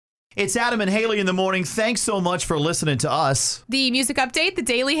It's Adam and Haley in the morning. Thanks so much for listening to us. The music update, the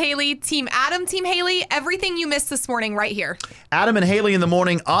Daily Haley, Team Adam, Team Haley, everything you missed this morning right here. Adam and Haley in the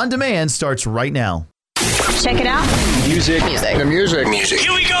morning on demand starts right now. Check it out. Music. The music.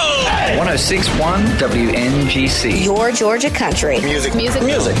 Here we go. 106.1 WNGC. Your Georgia country. Music.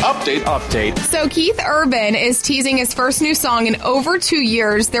 Update. So Keith Urban is teasing his first new song in over 2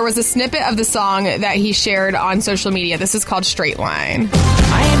 years. There was a snippet of the song that he shared on social media. This is called Straight Line.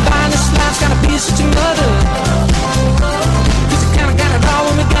 I ain't buying this life, got a piece of your mother. Cause you kinda got it all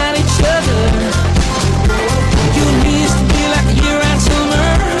when we got each other. You and me used to be like a year-round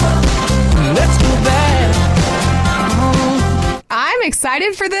summer. Let's go back. I'm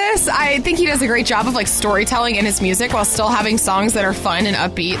excited for this. I think he does a great job of like storytelling in his music while still having songs that are fun and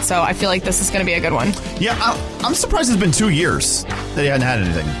upbeat. So I feel like this is going to be a good one. Yeah, I'm surprised it's been 2 years that he hadn't had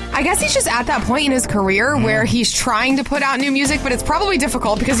anything. I guess he's just at that point in his career where he's trying to put out new music, but it's probably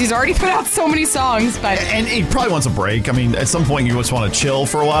difficult because he's already put out so many songs. But And he probably wants a break. I mean, at some point you just want to chill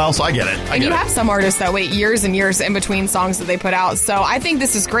for a while, so I get it. And you have some artists that wait years and years in between songs that they put out. So I think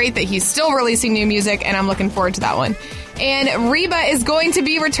this is great that he's still releasing new music, and I'm looking forward to that one. And Reba is going to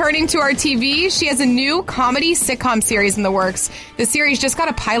be returning to our TV. She has a new comedy sitcom series in the works. The series just got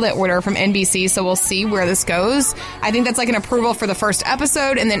a pilot order from NBC, so we'll see where this goes. I think that's like an approval for the first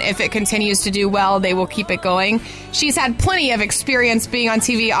episode, and then if it continues to do well, they will keep it going. She's had plenty of experience being on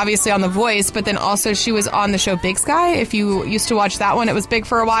TV, obviously on The Voice, but then also she was on the show Big Sky. If you used to watch that one, it was big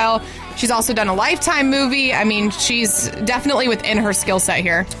for a while. She's also done a Lifetime movie. I mean, she's definitely within her skill set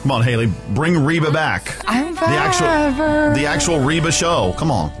here. Come on, Haley, bring Reba back. I'm The actual Reba show.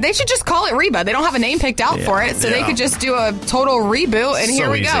 Come on. They should just call it Reba. They don't have a name picked out for it, so they could just do a total reboot, and So here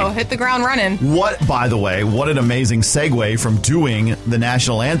we go. easy. Hit the ground running. What, by the way, what an amazing segue from doing the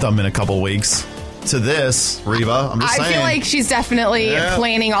national anthem in a couple weeks to this, Reba. I'm just saying. I feel like she's definitely Yeah.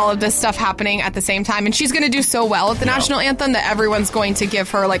 planning all of this stuff happening at the same time, and she's going to do so well at the national anthem that everyone's going to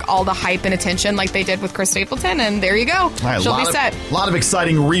give her like all the hype and attention like they did with Chris Stapleton, and there you go. All right, She'll be set. A lot of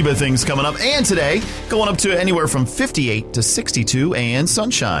exciting Reba things coming up. And today, going up to anywhere from 58 to 62 and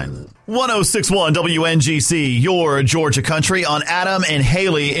sunshine. 106.1 WNGC, your Georgia country on Adam and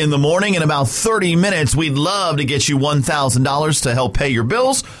Haley in the morning. In about 30 minutes, we'd love to get you $1,000 to help pay your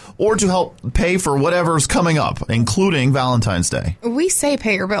bills or to help pay for whatever's coming up, including Valentine's Day. We say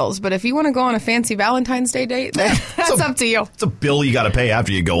pay your bills, but if you want to go on a fancy Valentine's Day date, that's up to you. It's a bill you got to pay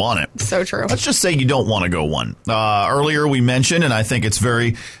after you go on it. So true. Let's just say you don't want to go one. Earlier we mentioned, and I think it's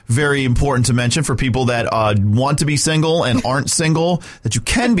very, very important to mention for people that want to be single and aren't single, that you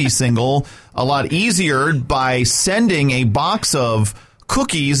can be single a lot easier by sending a box of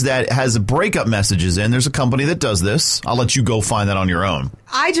cookies that has breakup messages in. There's a company that does this. I'll let you go find that on your own.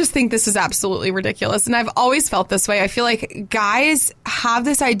 I just think this is absolutely ridiculous. And I've always felt this way. I feel like guys have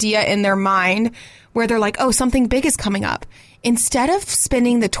this idea in their mind where they're like, oh, something big is coming up. Instead of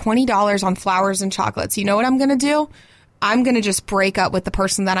spending the $20 on flowers and chocolates, you know what I'm going to do? I'm going to just break up with the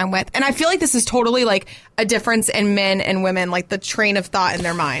person that I'm with. And I feel like this is totally like a difference in men and women, like the train of thought in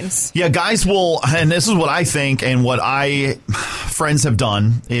their minds. Yeah, guys will, and this is what I think and what friends have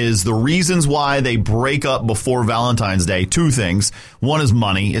done, is the reasons why they break up before Valentine's Day. Two things. One is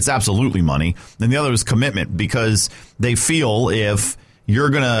money. It's absolutely money. And the other is commitment, because they feel if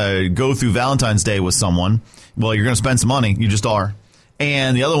you're going to go through Valentine's Day with someone, well, you're going to spend some money. You just are.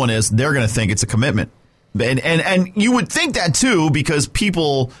 And the other one is they're going to think it's a commitment. And you would think that too, because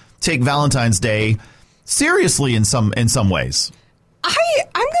people take Valentine's Day seriously in some ways. I'm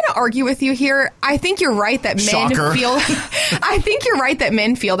going to argue with you here. I think you're right that men Shocker. feel. I think you're right that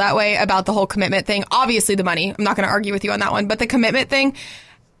men feel that way about the whole commitment thing. Obviously, the money. I'm not going to argue with you on that one, but the commitment thing.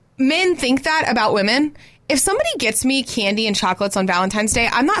 Men think that about women. If somebody gets me candy and chocolates on Valentine's Day,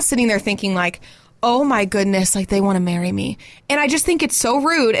 I'm not sitting there thinking like, oh my goodness, like they want to marry me. And I just think it's so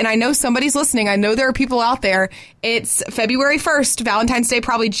rude. And I know somebody's listening. I know there are people out there. It's February 1st. Valentine's Day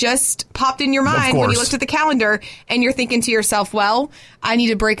probably just popped in your mind when you looked at the calendar and you're thinking to yourself, well, I need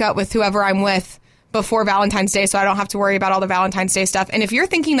to break up with whoever I'm with before Valentine's Day so I don't have to worry about all the Valentine's Day stuff. And if you're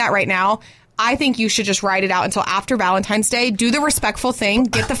thinking that right now, I think you should just ride it out until after Valentine's Day, do the respectful thing,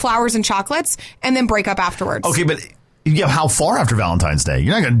 get the flowers and chocolates, and then break up afterwards. Okay, but yeah, how far after Valentine's Day?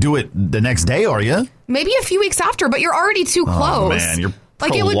 You're not going to do it the next day, are you? Maybe a few weeks after, but you're already too close. Oh, man, you're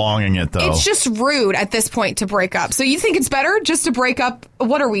prolonging it, though. It's just rude at this point to break up. So you think it's better just to break up,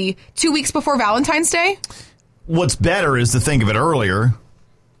 what are we, 2 weeks before Valentine's Day? What's better is to think of it earlier.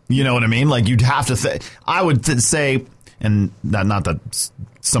 You know what I mean? Like, you'd have to I would say, and not that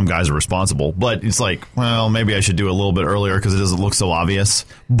some guys are responsible, but it's like, well, maybe I should do it a little bit earlier because it doesn't look so obvious.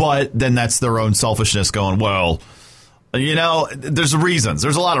 But then that's their own selfishness going, well, You know, there's reasons.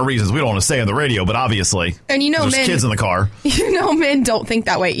 There's a lot of reasons. We don't want to say on the radio, but obviously. And there's men, kids in the car. Men don't think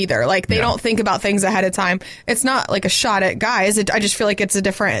that way either. Like, they don't think about things ahead of time. It's not like a shot at guys. I just feel like it's a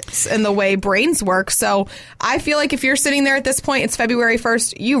difference in the way brains work. So I feel like if you're sitting there at this point, it's February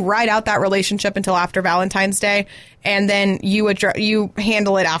 1st, you ride out that relationship until after Valentine's Day, and then you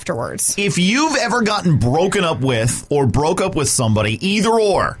handle it afterwards. If you've ever gotten broken up with or broke up with somebody, either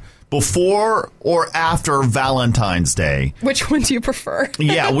or, before or after Valentine's Day. Which one do you prefer?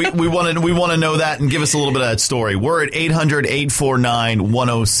 Yeah, we want to know that and give us a little bit of that story. We're at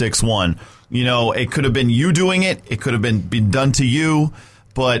 800-849-1061. You know, it could have been you doing it. It could have been done to you.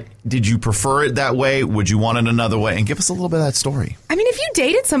 But did you prefer it that way? Would you want it another way? And give us a little bit of that story. I mean, if you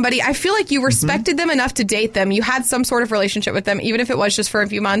dated somebody, I feel like you respected them enough to date them. You had some sort of relationship with them, even if it was just for a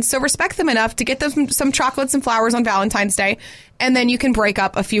few months. So respect them enough to get them some chocolates and flowers on Valentine's Day. And then you can break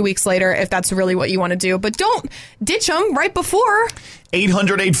up a few weeks later if that's really what you want to do. But don't ditch them right before.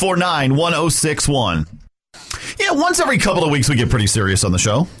 800-849-1061. Yeah, once every couple of weeks we get pretty serious on the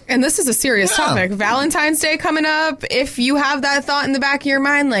show. And this is a serious topic. Valentine's Day coming up. If you have that thought in the back of your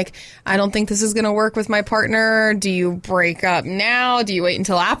mind, like, I don't think this is going to work with my partner. Do you break up now? Do you wait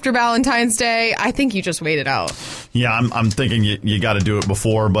until after Valentine's Day? I think you just wait it out. Yeah, I'm thinking you got to do it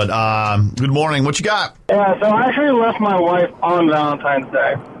before. But good morning. What you got? Yeah, so I actually left my wife on Valentine's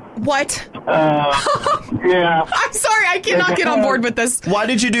Day. What? Yeah. I'm sorry, I cannot get on board with this. Why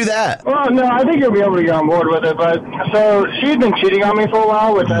did you do that? Well, no, I think you'll be able to get on board with it, but so she'd been cheating on me for a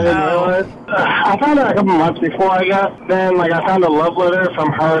while, which I didn't realize. I found out a couple months before, I guess. Then, I found a love letter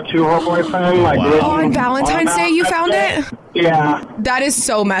from her to her boyfriend. On Valentine's Day you found it? Yeah. That is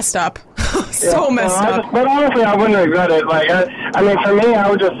so messed up. Messed up. But honestly, I wouldn't regret it. I mean, for me, I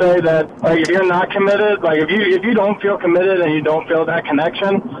would just say that, if you're not committed, if you don't feel committed and you don't feel that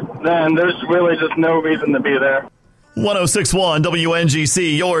connection, then there's really just no reason to be there. 1061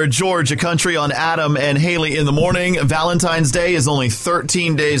 WNGC, your Georgia country on Adam and Haley in the morning. Valentine's Day is only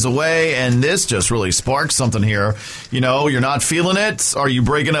 13 days away, and this just really sparks something here. You know, you're not feeling it. Are you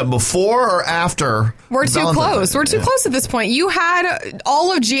breaking up before or after? We're too close. We're too close at this point. You had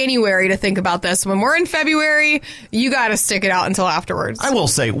all of January to think about this. When we're in February, you got to stick it out until afterwards. I will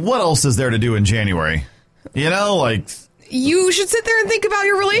say, what else is there to do in January? You know, you should sit there and think about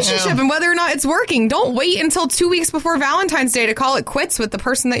your relationship and whether or not it's working. Don't wait until 2 weeks before Valentine's Day to call it quits with the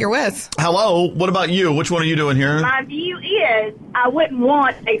person that you're with. Hello, what about you? Which one are you doing here? My view is I wouldn't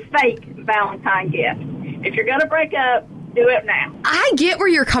want a fake Valentine gift. If you're going to break up, do it now. I get where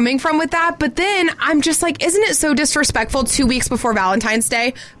you're coming from with that, but then I'm just like, isn't it so disrespectful 2 weeks before Valentine's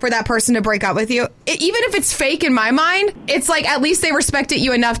Day for that person to break up with you? Even if it's fake in my mind, it's like at least they respected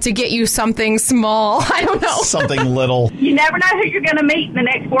you enough to get you something small. I don't know. Something little. You never know who you're going to meet in the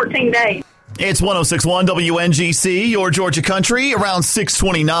next 14 days. It's 1061 WNGC, your Georgia country, around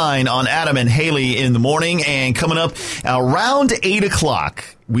 629 on Adam and Haley in the morning. And coming up around 8 o'clock,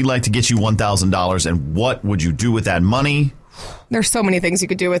 we'd like to get you $1,000. And what would you do with that money? There's so many things you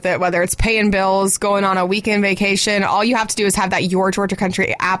could do with it, whether it's paying bills, going on a weekend vacation. All you have to do is have that Your Georgia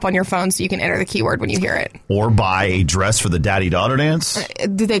Country app on your phone so you can enter the keyword when you hear it. Or buy a dress for the daddy-daughter dance.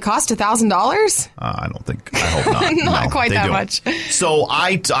 Do they cost $1,000? I don't think. I hope not. Not quite that don't. much. So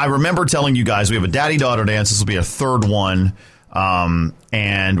I remember telling you guys we have a daddy-daughter dance. This will be our third one.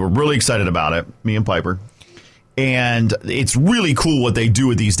 And we're really excited about it, me and Piper. And it's really cool what they do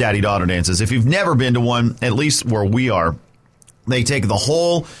with these daddy-daughter dances. If you've never been to one, at least where we are, they take the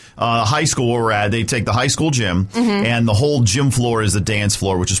whole high school where we're at. They take the high school gym, and the whole gym floor is a dance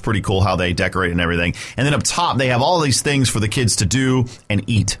floor, which is pretty cool how they decorate and everything. And then up top, they have all these things for the kids to do and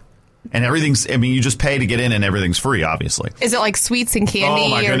eat. And everything's, I mean, you just pay to get in and everything's free, obviously. Is it like sweets and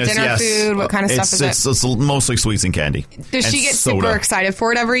candy or dinner food? What kind of stuff is it? It's mostly sweets and candy. Does she get super excited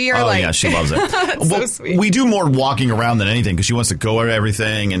for it every year? Oh, yeah, she loves it. So sweet. We do more walking around than anything because she wants to go at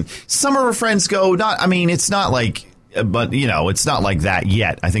everything. And some of her friends go, it's not like, but, it's not like that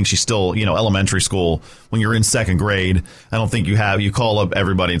yet. I think she's still, elementary school. When you're in second grade, I don't think you call up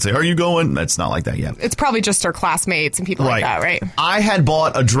everybody and say, are you going? That's not like that yet. It's probably just her classmates and people like that, right? I had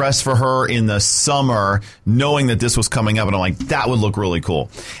bought a dress for her in the summer knowing that this was coming up, and I'm like, that would look really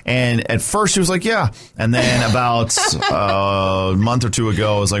cool. And at first she was like, yeah. And then about a month or two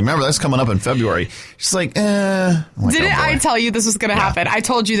ago, I was like, remember, that's coming up in February. She's like, Didn't I tell you this was going to happen? I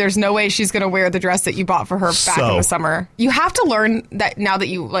told you there's no way she's going to wear the dress that you bought for her back in the summer. You have to learn that now that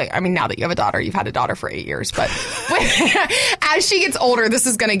you have a daughter, you've had a daughter for 8 years, but as she gets older, this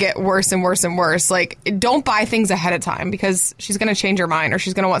is going to get worse and worse and worse. Like, don't buy things ahead of time because she's going to change her mind or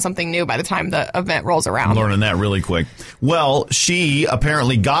she's going to want something new by the time the event rolls around. I'm learning that really quick. Well, she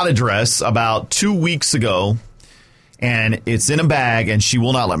apparently got a dress about 2 weeks ago, and it's in a bag, and she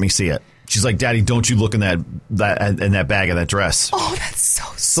will not let me see it. She's like, Daddy, don't you look in that bag of that dress. Oh, that's so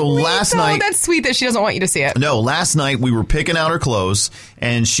sweet. So last night, that's sweet that she doesn't want you to see it. No, last night we were picking out her clothes,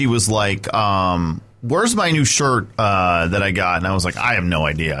 and she was like, where's my new shirt that I got? And I was like, I have no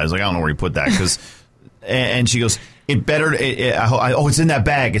idea. I was like, I don't know where you put that. And she goes, it's in that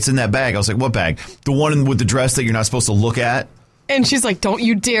bag. It's in that bag. I was like, what bag? The one with the dress that you're not supposed to look at? And she's like, don't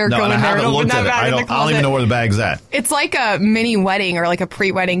you dare go in there and open that bag in the closet. I don't even know where the bag's at. It's like a mini wedding or like a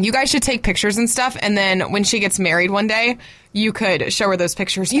pre-wedding. You guys should take pictures and stuff. And then when she gets married one day, you could show her those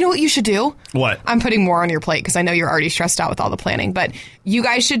pictures. You know what you should do? What? I'm putting more on your plate because I know you're already stressed out with all the planning. But you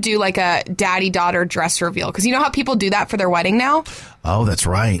guys should do like a daddy-daughter dress reveal. Because you know how people do that for their wedding now? Oh, that's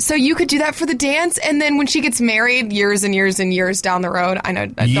right. So you could do that for the dance. And then when she gets married, years and years and years down the road, I know,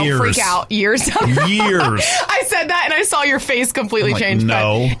 don't freak out. Years down the road. Years. I said that and I saw your face completely change.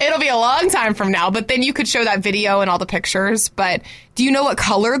 No. But it'll be a long time from now. But then you could show that video and all the pictures. But do you know what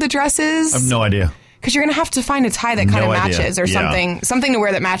color the dress is? I have no idea. Because you're going to have to find a tie that kind of matches or something to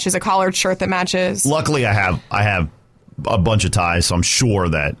wear that matches, a collared shirt that matches. Luckily, I have a bunch of ties, so I'm sure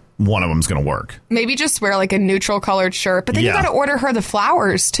that one of them's going to work. Maybe just wear like a neutral colored shirt, but then you got to order her the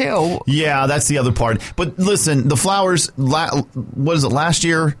flowers too. Yeah, that's the other part. But listen, the flowers, what is it, last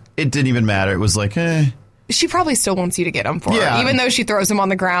year? It didn't even matter. It was like, She probably still wants you to get them for her. Even though she throws them on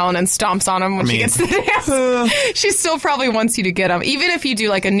the ground and stomps on them when she gets to the dance. She still probably wants you to get them. Even if you do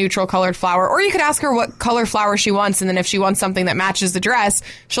like a neutral colored flower. Or you could ask her what color flower she wants. And then if she wants something that matches the dress,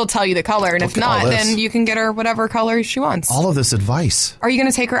 she'll tell you the color. And if not, then you can get her whatever color she wants. All of this advice. Are you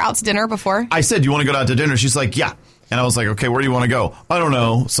going to take her out to dinner before? I said, you want to go out to dinner? She's like, yeah. And I was like, okay, where do you want to go? I don't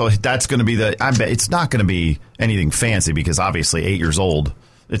know. So that's going to be I bet it's not going to be anything fancy because obviously 8 years old.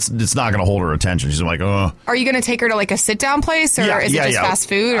 It's not going to hold her attention. She's like, oh. Are you going to take her to like a sit-down place or is it just fast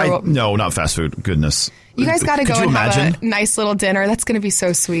food? Or no, not fast food. Goodness. You guys got to go and have a nice little dinner. That's going to be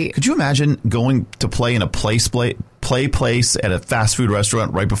so sweet. Could you imagine going to play in a play place at a fast food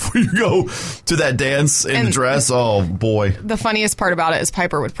restaurant right before you go to that dance in the dress? Oh, boy. The funniest part about it is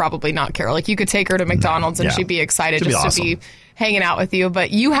Piper would probably not care. Like, you could take her to McDonald's and she'd be excited to be hanging out with you. But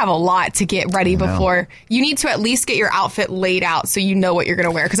you have a lot to get ready before. You need to at least get your outfit laid out so you know what you're going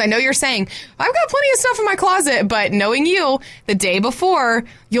to wear. Because I know you're saying, I've got plenty of stuff in my closet. But knowing you, the day before,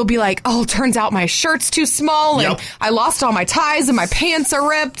 you'll be like, oh, turns out my shirt's too small. And I lost all my ties and my pants are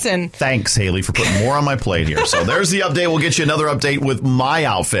ripped. And thanks, Haley, for putting more on my plate here. So there's the update. We'll get you another update with my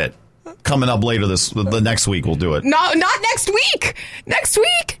outfit. Coming up later the next week, we'll do it. Not next week. Next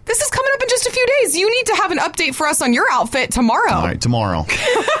week. This is coming up in just a few days. You need to have an update for us on your outfit tomorrow. All right, tomorrow.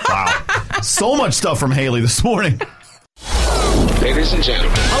 Wow. So much stuff from Haley this morning. Ladies and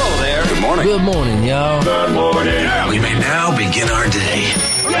gentlemen. Hello there. Good morning. Good morning, y'all. Good morning. We may now begin our day.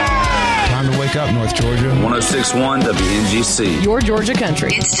 Time to wake up, North Georgia. 106.1 WNGC. Your Georgia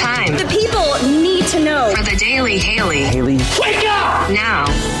country. It's time. The people need to know. For the Daily Haley. Haley. Wake up! Now,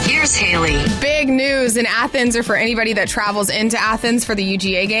 here's Haley. Big news in Athens, or for anybody that travels into Athens for the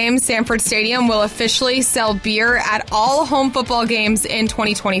UGA games. Sanford Stadium will officially sell beer at all home football games in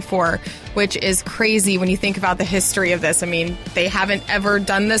 2024, which is crazy when you think about the history of this. I mean, they haven't ever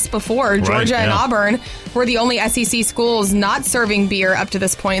done this before. Georgia and Auburn were the only SEC schools not serving beer up to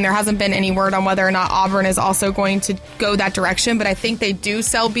this point. There hasn't been any word on whether or not Auburn is also going to go that direction, but I think they do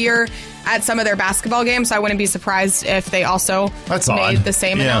sell beer at some of their basketball games, so I wouldn't be surprised if they also made the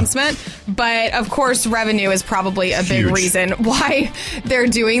same announcement. But, of course, revenue is probably a big reason why they're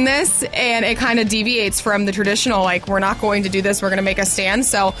doing this, and it kind of deviates from the traditional, like, we're not going to do this, we're going to make a stand.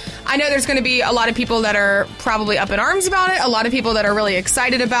 So I know there's going to be a lot of people that are probably up in arms about it, a lot of people that are really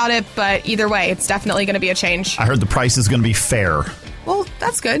excited about it, but either way, it's definitely going to be a change. I heard the price is going to be fair. Well,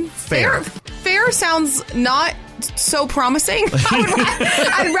 that's good. Fair sounds not so promising.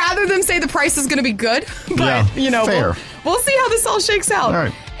 I'd rather them say the price is going to be good, but fair. We'll see how this all shakes out. All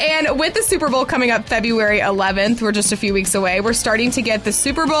right. And with the Super Bowl coming up February 11th, we're just a few weeks away, we're starting to get the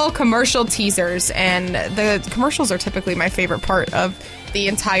Super Bowl commercial teasers, and the commercials are typically my favorite part of the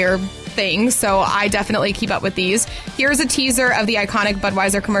entire thing, so I definitely keep up with these. Here's a teaser of the iconic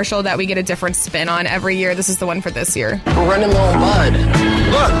Budweiser commercial that we get a different spin on every year. This is the one for this year. We're running low on Bud.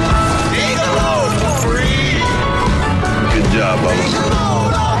 Look, ain't alone for free. Good job, Bubba.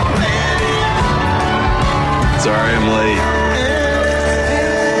 Sorry I'm late.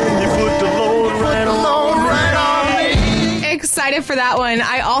 excited for that one.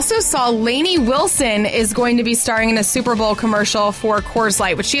 I also saw Lainey Wilson is going to be starring in a Super Bowl commercial for Coors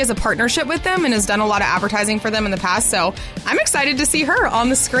Light, which she has a partnership with them and has done a lot of advertising for them in the past. So I'm excited to see her on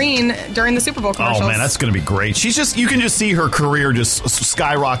the screen during the Super Bowl commercials. Oh, man, that's going to be great. You can just see her career just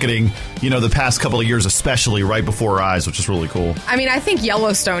skyrocketing, the past couple of years, especially right before her eyes, which is really cool. I mean, I think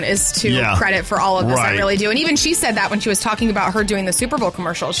Yellowstone is to credit for all of this. Right. I really do. And even she said that when she was talking about her doing the Super Bowl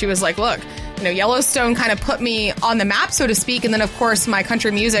commercial. She was like, look, Yellowstone kind of put me on the map, so to speak. And then, of course, my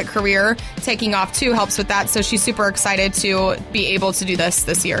country music career taking off, too, helps with that. So she's super excited to be able to do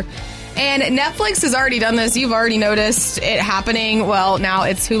this year. And Netflix has already done this. You've already noticed it happening. Well, now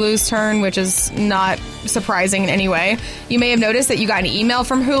it's Hulu's turn, which is not surprising in any way. You may have noticed that you got an email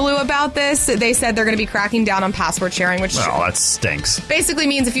from Hulu about this. They said they're going to be cracking down on password sharing, which that stinks. Basically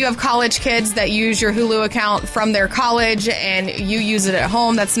means if you have college kids that use your Hulu account from their college and you use it at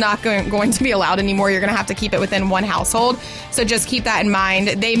home, that's not going to be allowed anymore. You're going to have to keep it within one household. So just keep that in mind.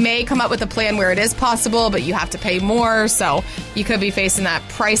 They may come up with a plan where it is possible, but you have to pay more. So you could be facing that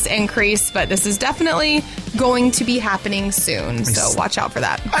price increase, but this is definitely going to be happening soon. So watch out for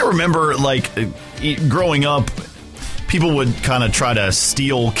that. I remember, growing up, people would kind of try to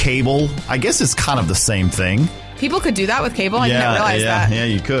steal cable. I guess it's kind of the same thing. People could do that with cable. I didn't realize that. Yeah,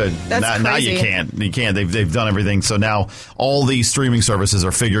 you could. That's crazy. Now you can't. You can't. They've done everything. So now all these streaming services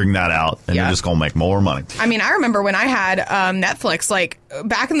are figuring that out, and they're just going to make more money. I mean, I remember when I had Netflix,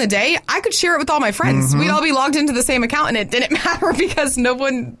 back in the day, I could share it with all my friends. Mm-hmm. We'd all be logged into the same account, and it didn't matter because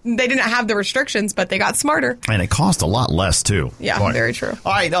they didn't have the restrictions, but they got smarter. And it cost a lot less, too. Yeah, very true.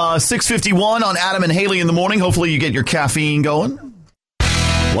 All right, 6:51 on Adam and Haley in the morning. Hopefully you get your caffeine going.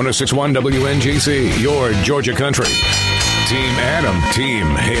 106.1 WNGC, your Georgia country. Team Adam, Team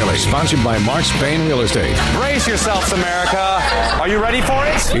Haley. Sponsored by Mark Spain Real Estate. Brace yourselves, America. Are you ready for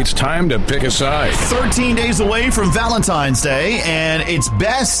it? It's time to pick a side. 13 days away from Valentine's Day, and it's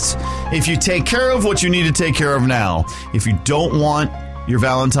best if you take care of what you need to take care of now. If you don't want your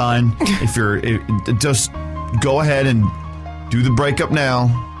Valentine, just go ahead and do the breakup now.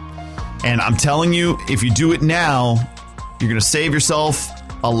 And I'm telling you, if you do it now, you're going to save yourself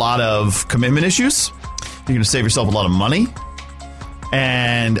a lot of commitment issues. You're going to save yourself a lot of money.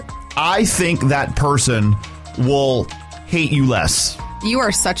 And I think that person will hate you less. You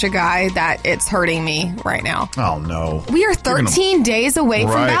are such a guy that it's hurting me right now. Oh, no. We are 13 days away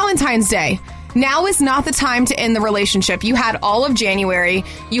from Valentine's Day. Now is not the time to end the relationship. You had all of January.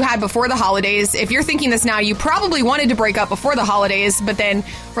 You had before the holidays. If you're thinking this now, you probably wanted to break up before the holidays, but then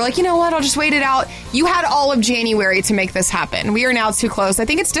we're like, you know what? I'll just wait it out. You had all of January to make this happen. We are now too close. I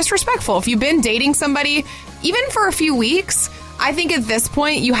think it's disrespectful. If you've been dating somebody, even for a few weeks, I think at this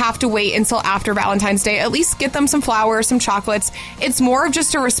point, you have to wait until after Valentine's Day. At least get them some flowers, some chocolates. It's more of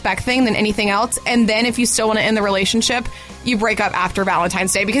just a respect thing than anything else. And then if you still want to end the relationship, you break up after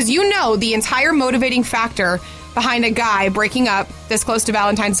Valentine's Day. Because the entire motivating factor behind a guy breaking up this close to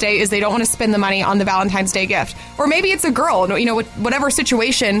Valentine's Day is they don't want to spend the money on the Valentine's Day gift. Or maybe it's a girl, whatever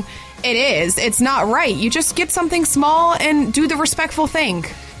situation it is. It's not right. You just get something small and do the respectful thing.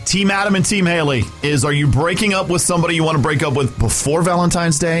 Team Adam and Team Haley are you breaking up with somebody you want to break up with before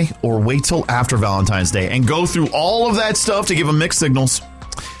Valentine's Day or wait till after Valentine's Day and go through all of that stuff to give them mixed signals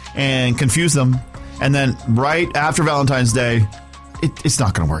and confuse them. And then right after Valentine's Day, it's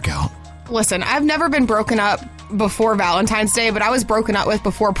not going to work out. Listen, I've never been broken up before Valentine's Day, but I was broken up with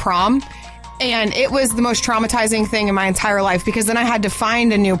before prom. And it was the most traumatizing thing in my entire life because then I had to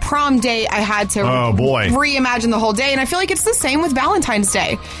find a new prom date. I had to reimagine the whole day. And I feel like it's the same with Valentine's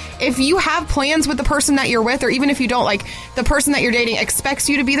Day. If you have plans with the person that you're with, or even if you don't, the person that you're dating expects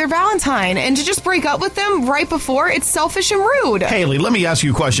you to be their Valentine. And to just break up with them right before, it's selfish and rude. Haley, let me ask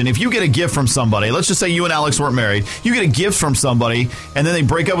you a question. If you get a gift from somebody, let's just say you and Alex weren't married, you get a gift from somebody, and then they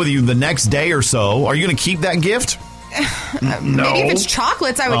break up with you the next day or so, are you going to keep that gift? No. Maybe if it's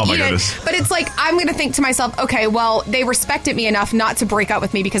chocolates, I would eat it. But it's I'm going to think to myself, okay, well, they respected me enough not to break up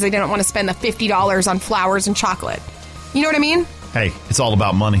with me because they didn't want to spend the $50 on flowers and chocolate. You know what I mean? Hey, it's all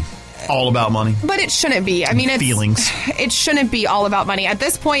about money. All about money. But it shouldn't be. I mean, feelings. It shouldn't be all about money. At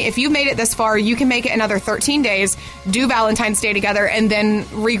this point, if you've made it this far, you can make it another 13 days, do Valentine's Day together, and then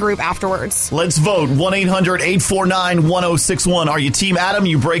regroup afterwards. Let's vote. 1-800-849-1061. Are you Team Adam?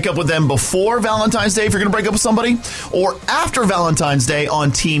 You break up with them before Valentine's Day if you're going to break up with somebody? Or after Valentine's Day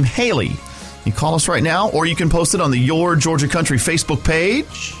on Team Haley? You call us right now, or you can post it on the Your Georgia Country Facebook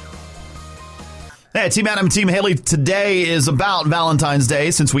page. Hey, Team Adam and Team Haley, today is about Valentine's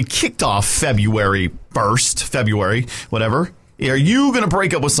Day since we kicked off February 1st, Are you going to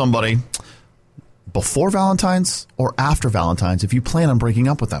break up with somebody before Valentine's or after Valentine's if you plan on breaking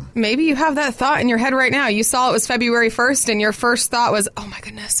up with them? Maybe you have that thought in your head right now. You saw it was February 1st and your first thought was, oh my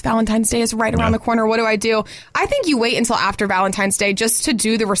goodness, Valentine's Day is right around the corner. What do I do? I think you wait until after Valentine's Day just to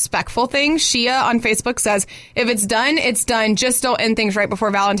do the respectful thing. Shia on Facebook says, if it's done, it's done. Just don't end things right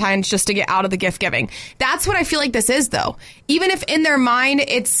before Valentine's just to get out of the gift giving. That's what I feel like this is, though. Even if in their mind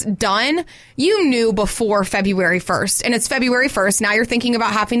it's done, you knew before February 1st. And it's February 1st. Now you're thinking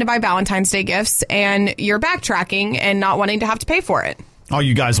about having to buy Valentine's Day gifts and you're backtracking and not wanting to have to pay for it. All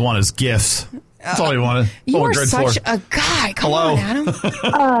you guys want is gifts. That's all you wanted. You are such a guy. Come on, Adam.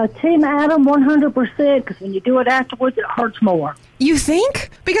 Team Adam, 100%, because when you do it afterwards, it hurts more. You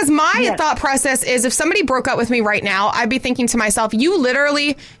think? Because my thought process is if somebody broke up with me right now, I'd be thinking to myself, you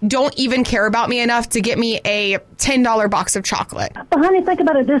literally don't even care about me enough to get me a $10 box of chocolate. But honey, think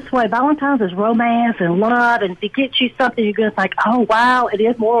about it this way. Valentine's is romance and love, and if he gets you something, you're going to think, oh, wow, it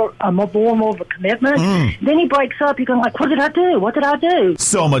is more of a commitment. Then he breaks up, you're going to like, what did I do? What did I do?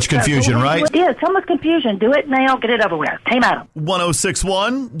 So much confusion, right? Yeah, so much confusion. Do it now. Get it over with. Team Adam.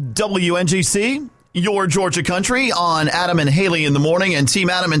 1061 WNGC. Your Georgia Country on Adam and Haley in the morning, and Team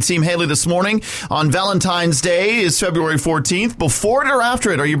Adam and Team Haley this morning on Valentine's Day is February 14th. Before it or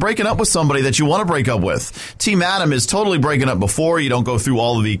after it, are you breaking up with somebody that you want to break up with? Team Adam is totally breaking up before. You don't go through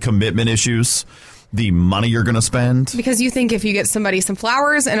all of the commitment issues, the money you're going to spend. Because you think if you get somebody some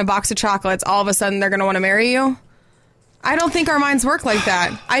flowers and a box of chocolates, all of a sudden they're going to want to marry you? I don't think our minds work like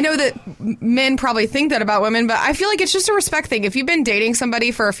that. I know that men probably think that about women, but I feel like it's just a respect thing. If you've been dating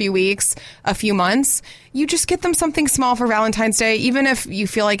somebody for a few weeks, a few months, you just get them something small for Valentine's Day. Even if you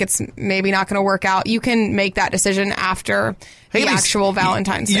feel like it's maybe not going to work out, you can make that decision after the actual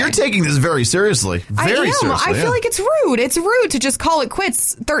Valentine's Day. You're taking this very seriously. Very seriously. I feel like it's rude. It's rude to just call it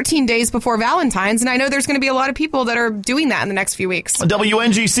quits 13 days before Valentine's, and I know there's going to be a lot of people that are doing that in the next few weeks.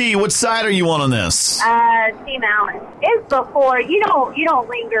 WNGC, what side are you on this? Team Allen. It's before. You don't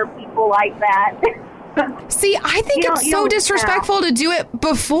linger people like that. See, I think it's so disrespectful to do it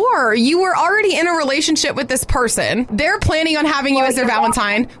before. You were already in a relationship with this person. They're planning on having you as their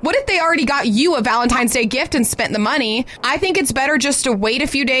Valentine. What if they already got you a Valentine's Day gift and spent the money? I think it's better just to wait a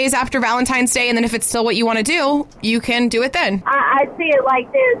few days after Valentine's Day, and then if it's still what you want to do, you can do it then. I see it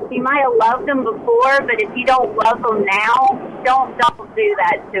like this. You might have loved them before, but if you don't love them now, don't do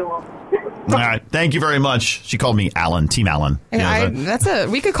that to them. All right. Thank you very much. She called me Alan, Team Alan.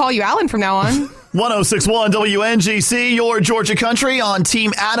 We could call you Alan from now on. 1061 WNGC, your Georgia Country on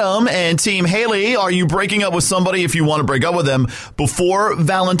Team Adam and Team Haley. Are you breaking up with somebody if you want to break up with them before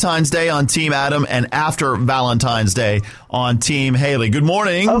Valentine's Day on Team Adam and after Valentine's Day on Team Haley? Good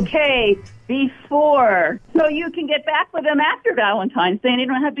morning. Okay, before. So you can get back with them after Valentine's Day and you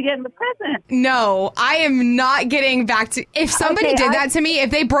don't have to get them a present. No, I am not getting back to... If somebody did that to me,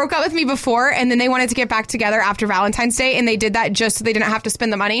 if they broke up with me before and then they wanted to get back together after Valentine's Day and they did that just so they didn't have to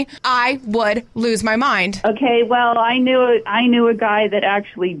spend the money, I would lose my mind. Okay, well, I knew a guy that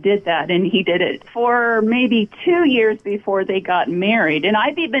actually did that, and he did it for maybe 2 years before they got married. And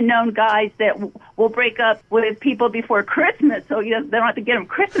I've even known guys that will break up with people before Christmas, so they don't have to get them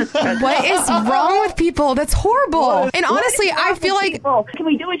Christmas presents. What is wrong with people? That's horrible. And honestly, I feel like... People? Can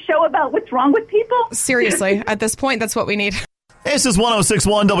we do a show about what's wrong with people? Seriously, at this point, that's what we need. This is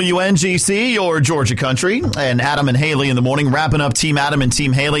 1061 WNGC, your Georgia Country, and Adam and Haley in the morning, wrapping up Team Adam and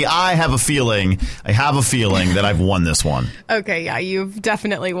Team Haley. I have a feeling that I've won this one. Okay, yeah, you've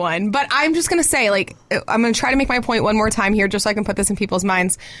definitely won. But I'm just going to say, I'm going to try to make my point one more time here just so I can put this in people's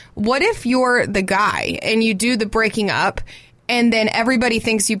minds. What if you're the guy and you do the breaking up and then everybody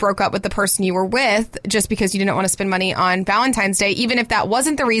thinks you broke up with the person you were with just because you didn't want to spend money on Valentine's Day, even if that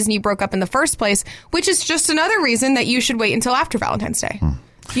wasn't the reason you broke up in the first place, which is just another reason that you should wait until after Valentine's Day.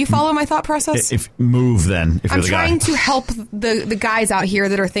 Do you follow my thought process? If move, then. If I'm you're the trying guy. to help the guys out here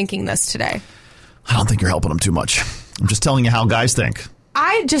that are thinking this today. I don't think you're helping them too much. I'm just telling you how guys think.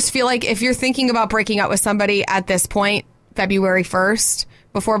 I just feel like if you're thinking about breaking up with somebody at this point, February 1st,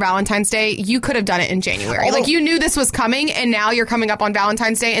 before Valentine's Day, you could have done it in January. You knew this was coming, and now you're coming up on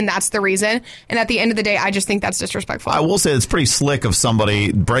Valentine's Day, and that's the reason. And at the end of the day, I just think that's disrespectful. I will say it's pretty slick of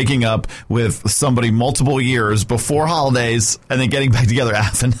somebody breaking up with somebody multiple years before holidays and then getting back together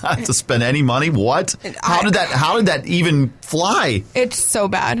after not to spend any money. What? How did that even fly? It's so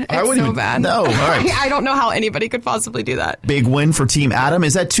bad. It's so bad. No. All right. I don't know how anybody could possibly do that. Big win for Team Adam.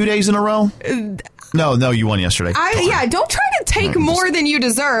 Is that 2 days in a row? No, you won yesterday. Don't try to take more than you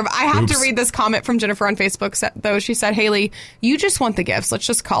deserve. I have to read this comment from Jennifer on Facebook, though. She said, Haley, you just want the gifts. Let's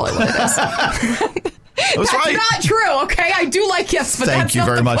just call it what it is. That's right. not true, okay? I do like gifts, but Thank that's you not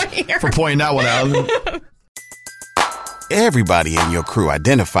very the much point here. for pointing that one out. Everybody in your crew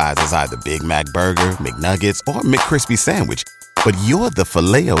identifies as either Big Mac Burger, McNuggets, or McCrispy Sandwich. But you're the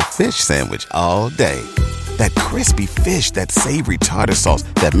Filet-O-Fish Sandwich all day. That crispy fish, that savory tartar sauce,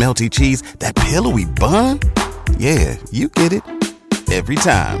 that melty cheese, that pillowy bun. Yeah, you get it. Every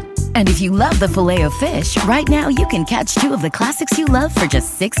time. And if you love the Filet-O-Fish, right now you can catch 2 of the classics you love for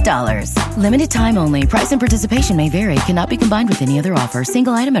just $6. Limited time only. Price and participation may vary. Cannot be combined with any other offer.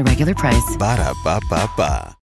 Single item at regular price. Ba-da-ba-ba-ba.